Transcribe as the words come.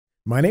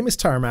My name is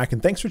Tarmack,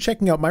 and thanks for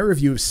checking out my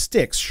review of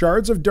Styx,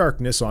 Shards of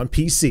Darkness on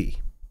PC.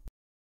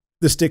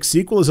 The Styx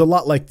sequel is a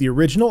lot like the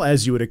original,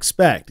 as you would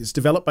expect. It's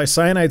developed by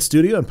Cyanide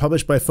Studio and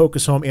published by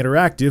Focus Home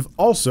Interactive,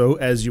 also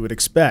as you would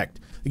expect.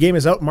 The game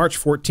is out March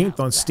 14th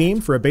on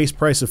Steam for a base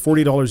price of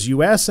 $40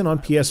 US and on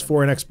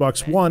PS4 and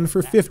Xbox One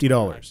for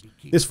 $50.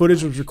 This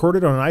footage was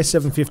recorded on an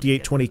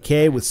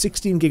i7-5820K with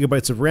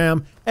 16GB of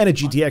RAM and a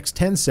GTX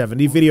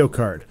 1070 video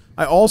card.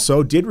 I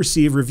also did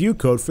receive review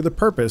code for the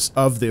purpose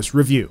of this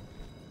review.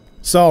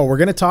 So, we're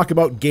going to talk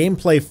about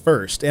gameplay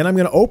first, and I'm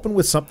going to open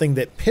with something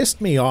that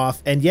pissed me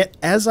off, and yet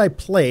as I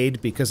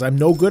played, because I'm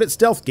no good at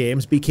stealth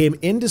games, became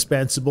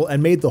indispensable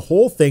and made the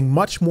whole thing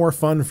much more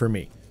fun for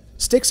me.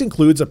 Styx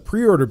includes a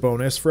pre-order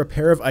bonus for a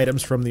pair of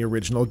items from the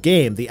original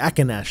game, the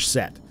Akanash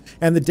set,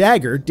 and the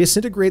dagger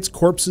disintegrates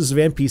corpses of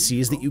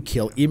NPCs that you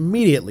kill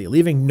immediately,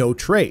 leaving no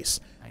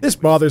trace. This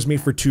bothers me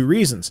for two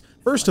reasons.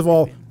 First of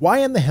all, why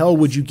in the hell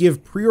would you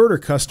give pre-order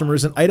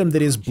customers an item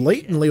that is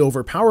blatantly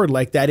overpowered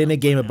like that in a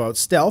game about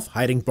stealth,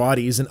 hiding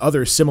bodies, and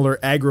other similar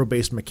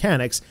aggro-based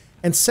mechanics?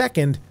 And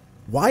second,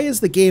 why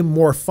is the game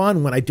more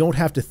fun when I don't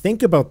have to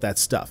think about that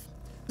stuff?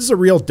 This is a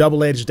real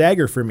double-edged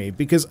dagger for me,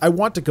 because I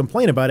want to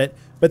complain about it,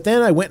 but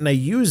then I went and I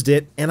used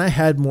it, and I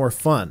had more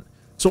fun.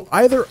 So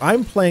either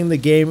I'm playing the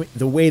game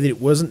the way that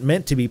it wasn't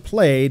meant to be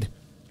played,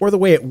 or the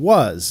way it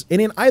was,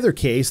 and in either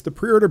case, the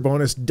pre-order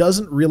bonus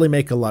doesn't really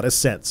make a lot of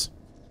sense.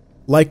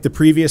 Like the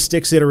previous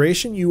Styx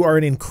iteration, you are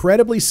an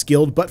incredibly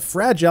skilled but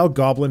fragile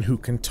goblin who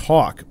can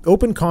talk.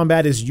 Open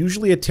combat is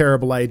usually a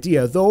terrible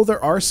idea, though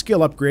there are skill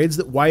upgrades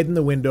that widen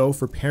the window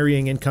for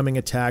parrying incoming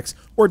attacks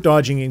or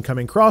dodging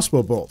incoming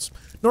crossbow bolts.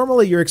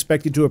 Normally, you're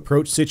expected to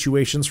approach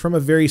situations from a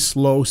very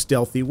slow,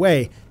 stealthy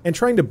way, and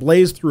trying to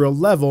blaze through a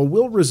level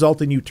will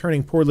result in you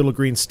turning poor little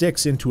green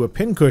Styx into a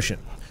pincushion.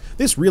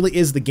 This really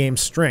is the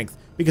game's strength,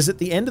 because at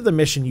the end of the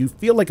mission you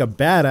feel like a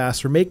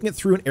badass for making it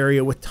through an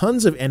area with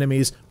tons of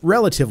enemies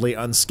relatively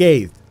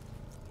unscathed.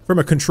 From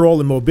a control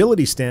and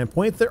mobility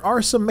standpoint, there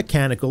are some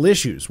mechanical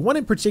issues, one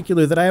in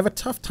particular that I have a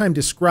tough time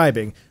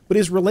describing, but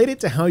is related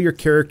to how your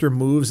character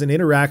moves and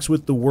interacts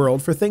with the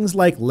world for things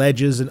like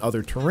ledges and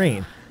other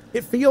terrain.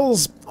 It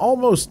feels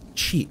almost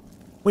cheap.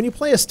 When you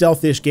play a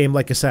stealth-ish game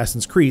like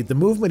Assassin's Creed, the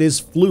movement is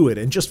fluid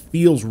and just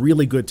feels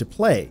really good to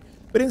play.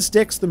 But in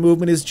Styx, the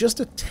movement is just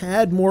a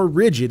tad more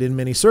rigid in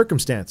many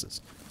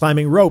circumstances.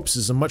 Climbing ropes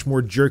is a much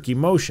more jerky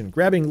motion,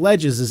 grabbing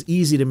ledges is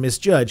easy to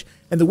misjudge,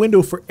 and the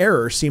window for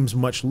error seems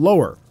much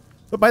lower.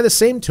 But by the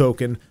same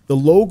token, the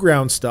low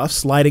ground stuff,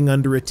 sliding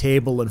under a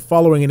table and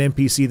following an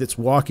NPC that's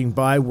walking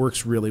by,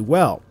 works really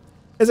well.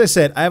 As I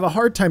said, I have a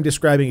hard time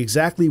describing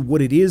exactly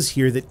what it is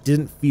here that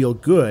didn't feel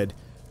good,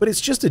 but it's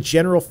just a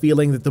general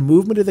feeling that the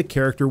movement of the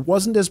character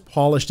wasn't as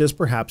polished as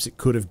perhaps it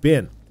could have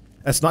been.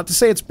 That's not to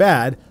say it's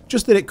bad,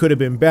 just that it could have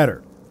been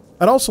better.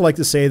 I'd also like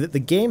to say that the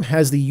game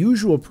has the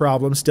usual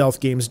problem stealth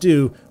games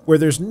do, where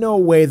there's no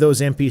way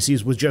those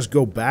NPCs would just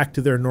go back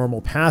to their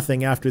normal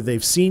pathing after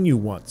they've seen you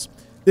once.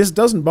 This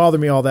doesn't bother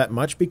me all that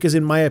much because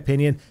in my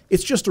opinion,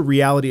 it's just a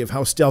reality of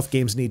how stealth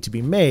games need to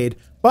be made,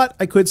 but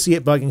I could see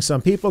it bugging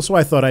some people, so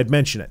I thought I'd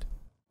mention it.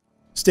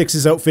 Styx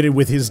is outfitted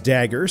with his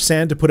dagger,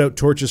 sand to put out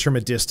torches from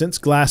a distance,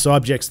 glass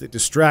objects that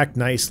distract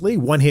nicely,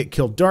 one-hit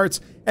kill darts,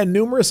 and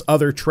numerous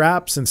other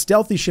traps and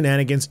stealthy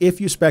shenanigans if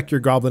you spec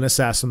your goblin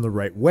assassin the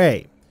right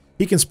way.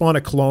 He can spawn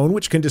a clone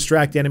which can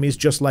distract enemies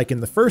just like in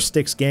the first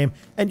Styx game,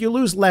 and you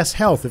lose less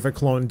health if a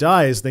clone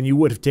dies than you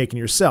would have taken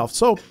yourself,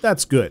 so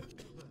that's good.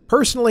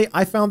 Personally,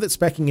 I found that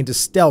speccing into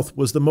stealth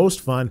was the most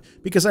fun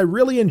because I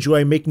really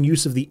enjoy making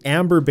use of the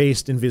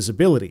amber-based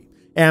invisibility.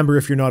 Amber,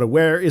 if you're not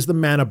aware, is the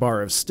mana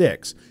bar of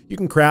Styx. You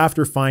can craft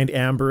or find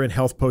amber and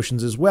health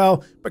potions as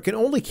well, but can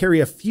only carry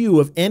a few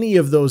of any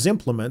of those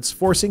implements,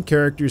 forcing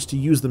characters to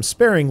use them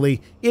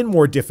sparingly in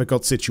more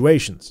difficult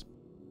situations.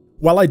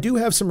 While I do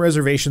have some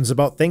reservations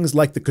about things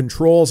like the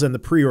controls and the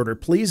pre-order,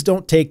 please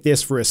don't take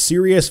this for a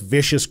serious,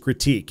 vicious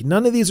critique.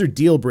 None of these are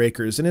deal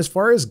breakers, and as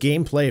far as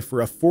gameplay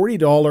for a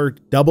 $40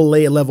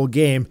 AA level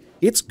game,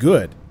 it's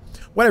good.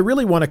 What I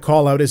really want to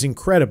call out as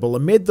incredible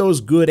amid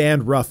those good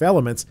and rough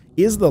elements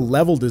is the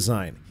level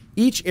design.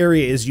 Each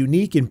area is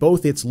unique in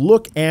both its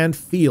look and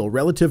feel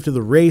relative to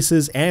the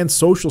races and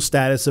social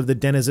status of the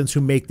denizens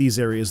who make these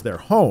areas their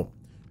home.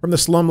 From the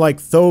slum-like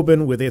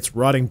Thoban with its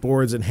rotting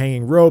boards and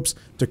hanging ropes,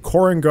 to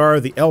Korengar,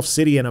 the elf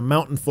city and a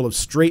mountain full of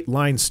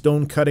straight-line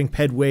stone-cutting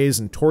pedways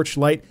and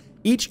torchlight,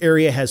 each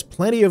area has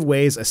plenty of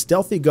ways a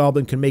stealthy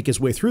goblin can make his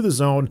way through the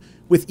zone,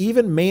 with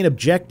even main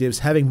objectives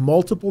having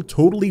multiple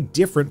totally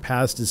different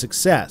paths to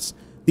success.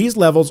 These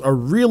levels are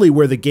really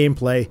where the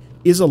gameplay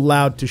is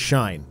allowed to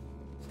shine.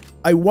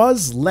 I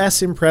was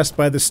less impressed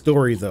by the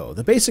story though.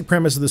 The basic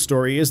premise of the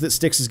story is that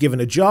Styx is given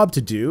a job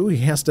to do, he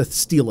has to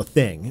steal a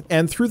thing,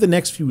 and through the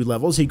next few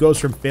levels he goes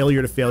from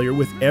failure to failure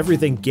with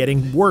everything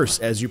getting worse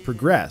as you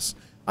progress.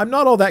 I'm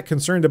not all that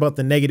concerned about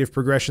the negative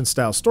progression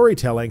style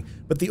storytelling,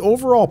 but the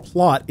overall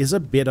plot is a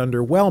bit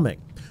underwhelming.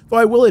 Though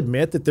I will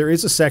admit that there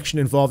is a section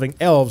involving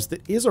elves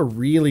that is a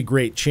really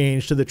great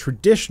change to the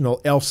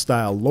traditional elf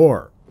style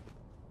lore.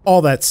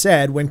 All that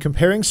said, when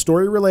comparing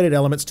story-related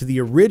elements to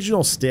the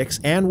original Styx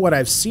and what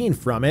I've seen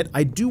from it,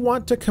 I do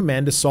want to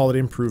commend a solid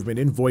improvement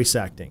in voice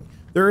acting.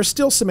 There are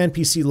still some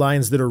NPC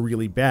lines that are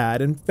really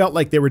bad and felt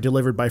like they were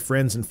delivered by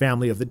friends and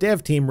family of the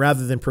dev team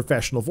rather than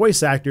professional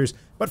voice actors,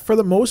 but for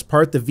the most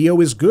part the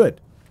VO is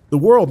good. The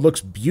world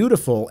looks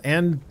beautiful,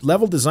 and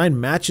level design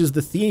matches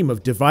the theme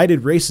of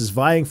divided races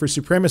vying for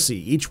supremacy,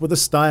 each with a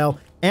style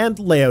and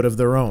layout of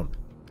their own.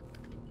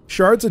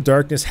 Shards of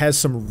Darkness has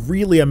some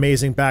really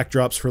amazing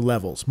backdrops for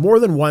levels. More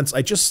than once,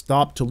 I just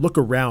stopped to look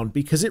around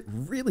because it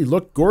really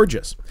looked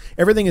gorgeous.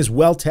 Everything is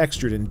well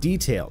textured and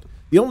detailed.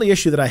 The only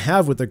issue that I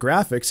have with the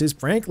graphics is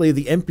frankly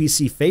the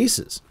NPC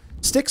faces.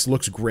 Styx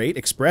looks great,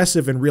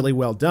 expressive, and really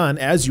well done,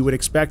 as you would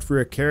expect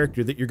for a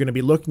character that you're going to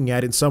be looking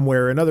at in some way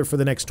or another for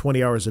the next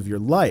 20 hours of your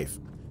life.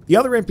 The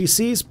other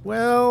NPCs,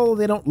 well,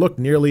 they don't look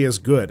nearly as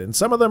good, and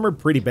some of them are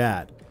pretty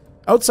bad.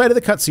 Outside of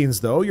the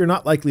cutscenes, though, you're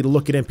not likely to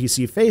look at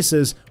NPC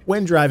faces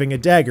when driving a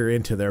dagger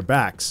into their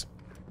backs.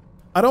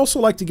 I'd also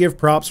like to give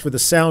props for the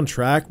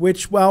soundtrack,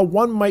 which, while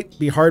one might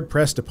be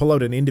hard-pressed to pull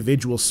out an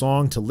individual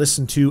song to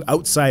listen to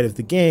outside of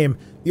the game,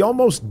 the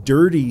almost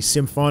dirty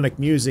symphonic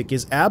music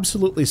is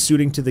absolutely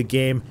suiting to the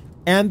game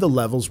and the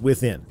levels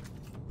within.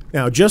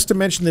 Now, just to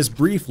mention this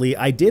briefly,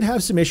 I did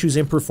have some issues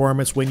in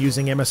performance when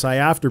using MSI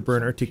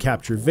Afterburner to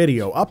capture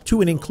video, up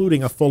to and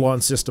including a full-on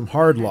system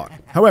hard lock.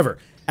 However,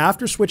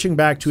 after switching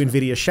back to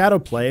NVIDIA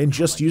Shadowplay and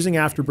just using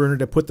Afterburner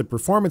to put the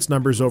performance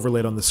numbers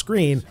overlaid on the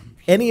screen,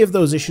 any of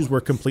those issues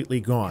were completely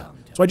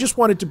gone. So I just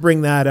wanted to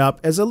bring that up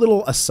as a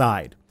little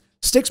aside.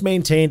 Styx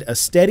maintained a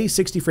steady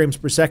 60 frames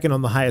per second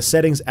on the highest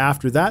settings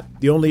after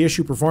that. The only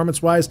issue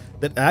performance-wise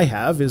that I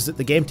have is that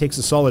the game takes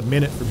a solid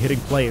minute from hitting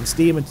play in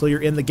Steam until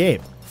you're in the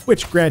game,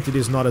 which granted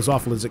is not as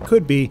awful as it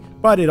could be,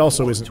 but it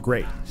also isn't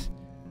great.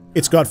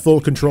 It's got full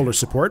controller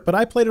support, but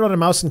I played it on a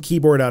mouse and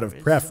keyboard out of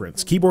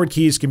preference. Keyboard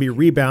keys can be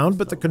rebound,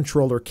 but the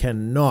controller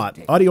cannot.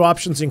 Audio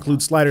options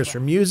include sliders for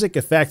music,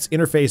 effects,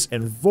 interface,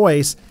 and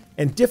voice,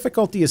 and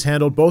difficulty is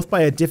handled both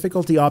by a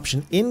difficulty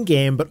option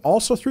in-game, but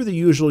also through the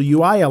usual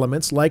UI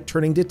elements like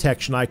turning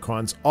detection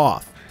icons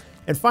off.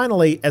 And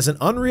finally, as an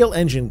Unreal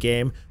Engine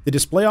game, the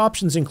display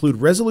options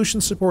include resolution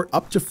support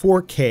up to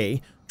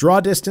 4K, draw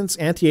distance,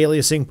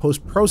 anti-aliasing,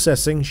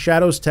 post-processing,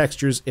 shadows,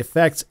 textures,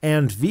 effects,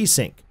 and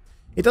VSync.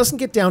 It doesn't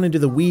get down into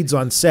the weeds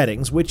on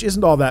settings, which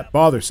isn't all that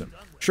bothersome.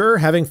 Sure,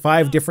 having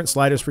 5 different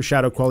sliders for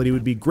shadow quality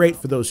would be great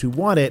for those who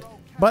want it,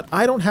 but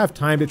I don't have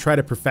time to try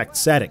to perfect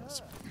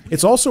settings.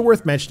 It's also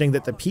worth mentioning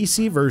that the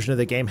PC version of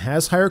the game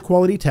has higher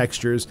quality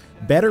textures,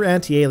 better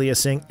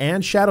anti-aliasing,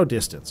 and shadow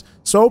distance,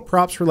 so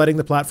props for letting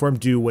the platform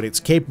do what it's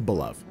capable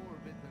of.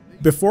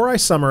 Before I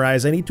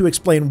summarize, I need to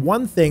explain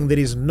one thing that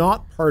is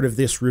not part of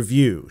this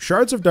review.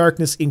 Shards of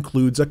Darkness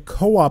includes a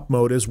co-op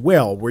mode as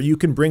well, where you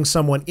can bring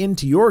someone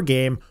into your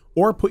game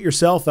or put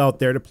yourself out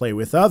there to play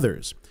with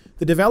others.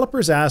 The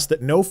developers asked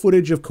that no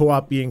footage of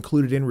co-op be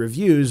included in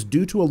reviews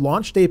due to a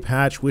launch day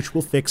patch which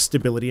will fix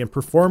stability and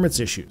performance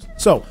issues.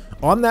 So,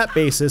 on that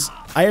basis,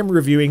 I am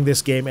reviewing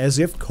this game as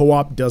if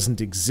co-op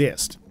doesn't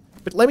exist.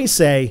 But let me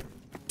say,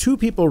 2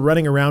 people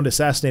running around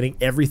assassinating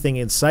everything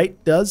in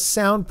sight does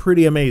sound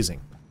pretty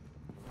amazing.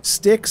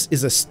 Styx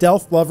is a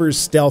stealth lover's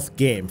stealth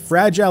game,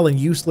 fragile and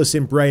useless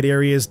in bright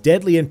areas,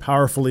 deadly and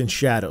powerful in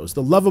shadows.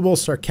 The lovable,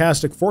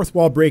 sarcastic, fourth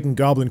wall breaking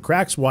goblin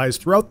cracks wise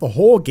throughout the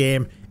whole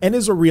game and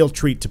is a real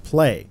treat to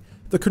play.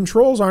 The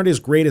controls aren't as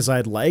great as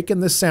I'd like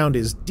and the sound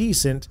is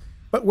decent,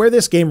 but where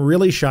this game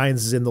really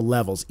shines is in the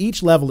levels.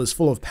 Each level is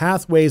full of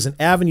pathways and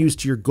avenues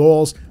to your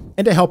goals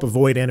and to help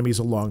avoid enemies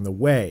along the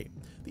way.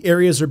 The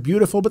areas are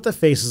beautiful, but the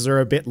faces are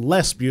a bit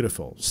less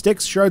beautiful.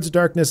 Styx Shards of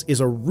Darkness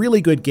is a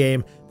really good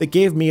game that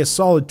gave me a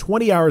solid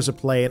 20 hours of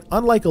play, and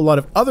unlike a lot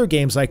of other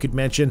games I could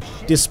mention,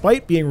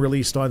 despite being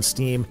released on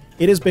Steam,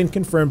 it has been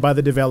confirmed by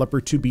the developer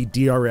to be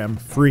DRM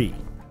free.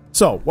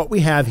 So, what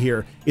we have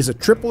here is a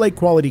AAA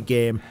quality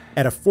game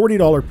at a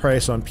 $40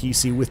 price on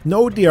PC with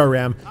no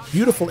DRM,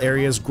 beautiful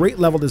areas, great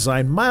level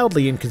design,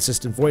 mildly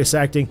inconsistent voice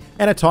acting,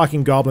 and a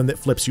talking goblin that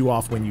flips you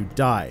off when you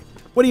die.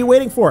 What are you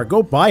waiting for?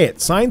 Go buy it.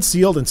 Signed,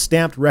 sealed, and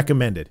stamped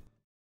recommended.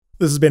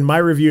 This has been my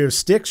review of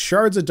Styx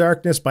Shards of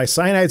Darkness by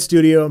Cyanide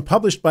Studio and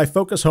published by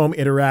Focus Home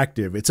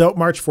Interactive. It's out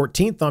March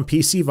 14th on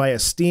PC via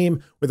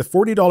Steam with a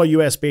 $40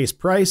 US base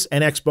price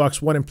and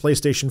Xbox One and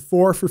PlayStation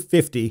 4 for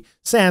 $50,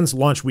 sans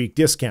launch week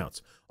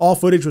discounts. All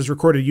footage was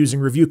recorded using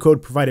review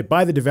code provided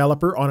by the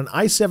developer on an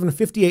i7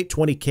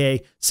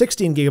 5820K,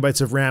 16GB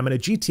of RAM, and a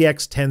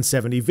GTX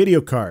 1070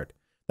 video card.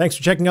 Thanks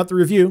for checking out the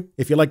review.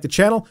 If you like the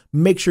channel,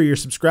 make sure you're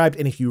subscribed,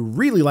 and if you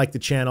really like the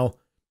channel,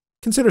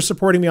 consider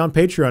supporting me on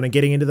Patreon and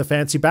getting into the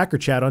fancy backer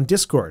chat on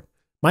Discord.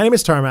 My name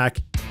is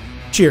Tarmack.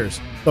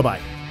 Cheers.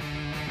 Bye-bye.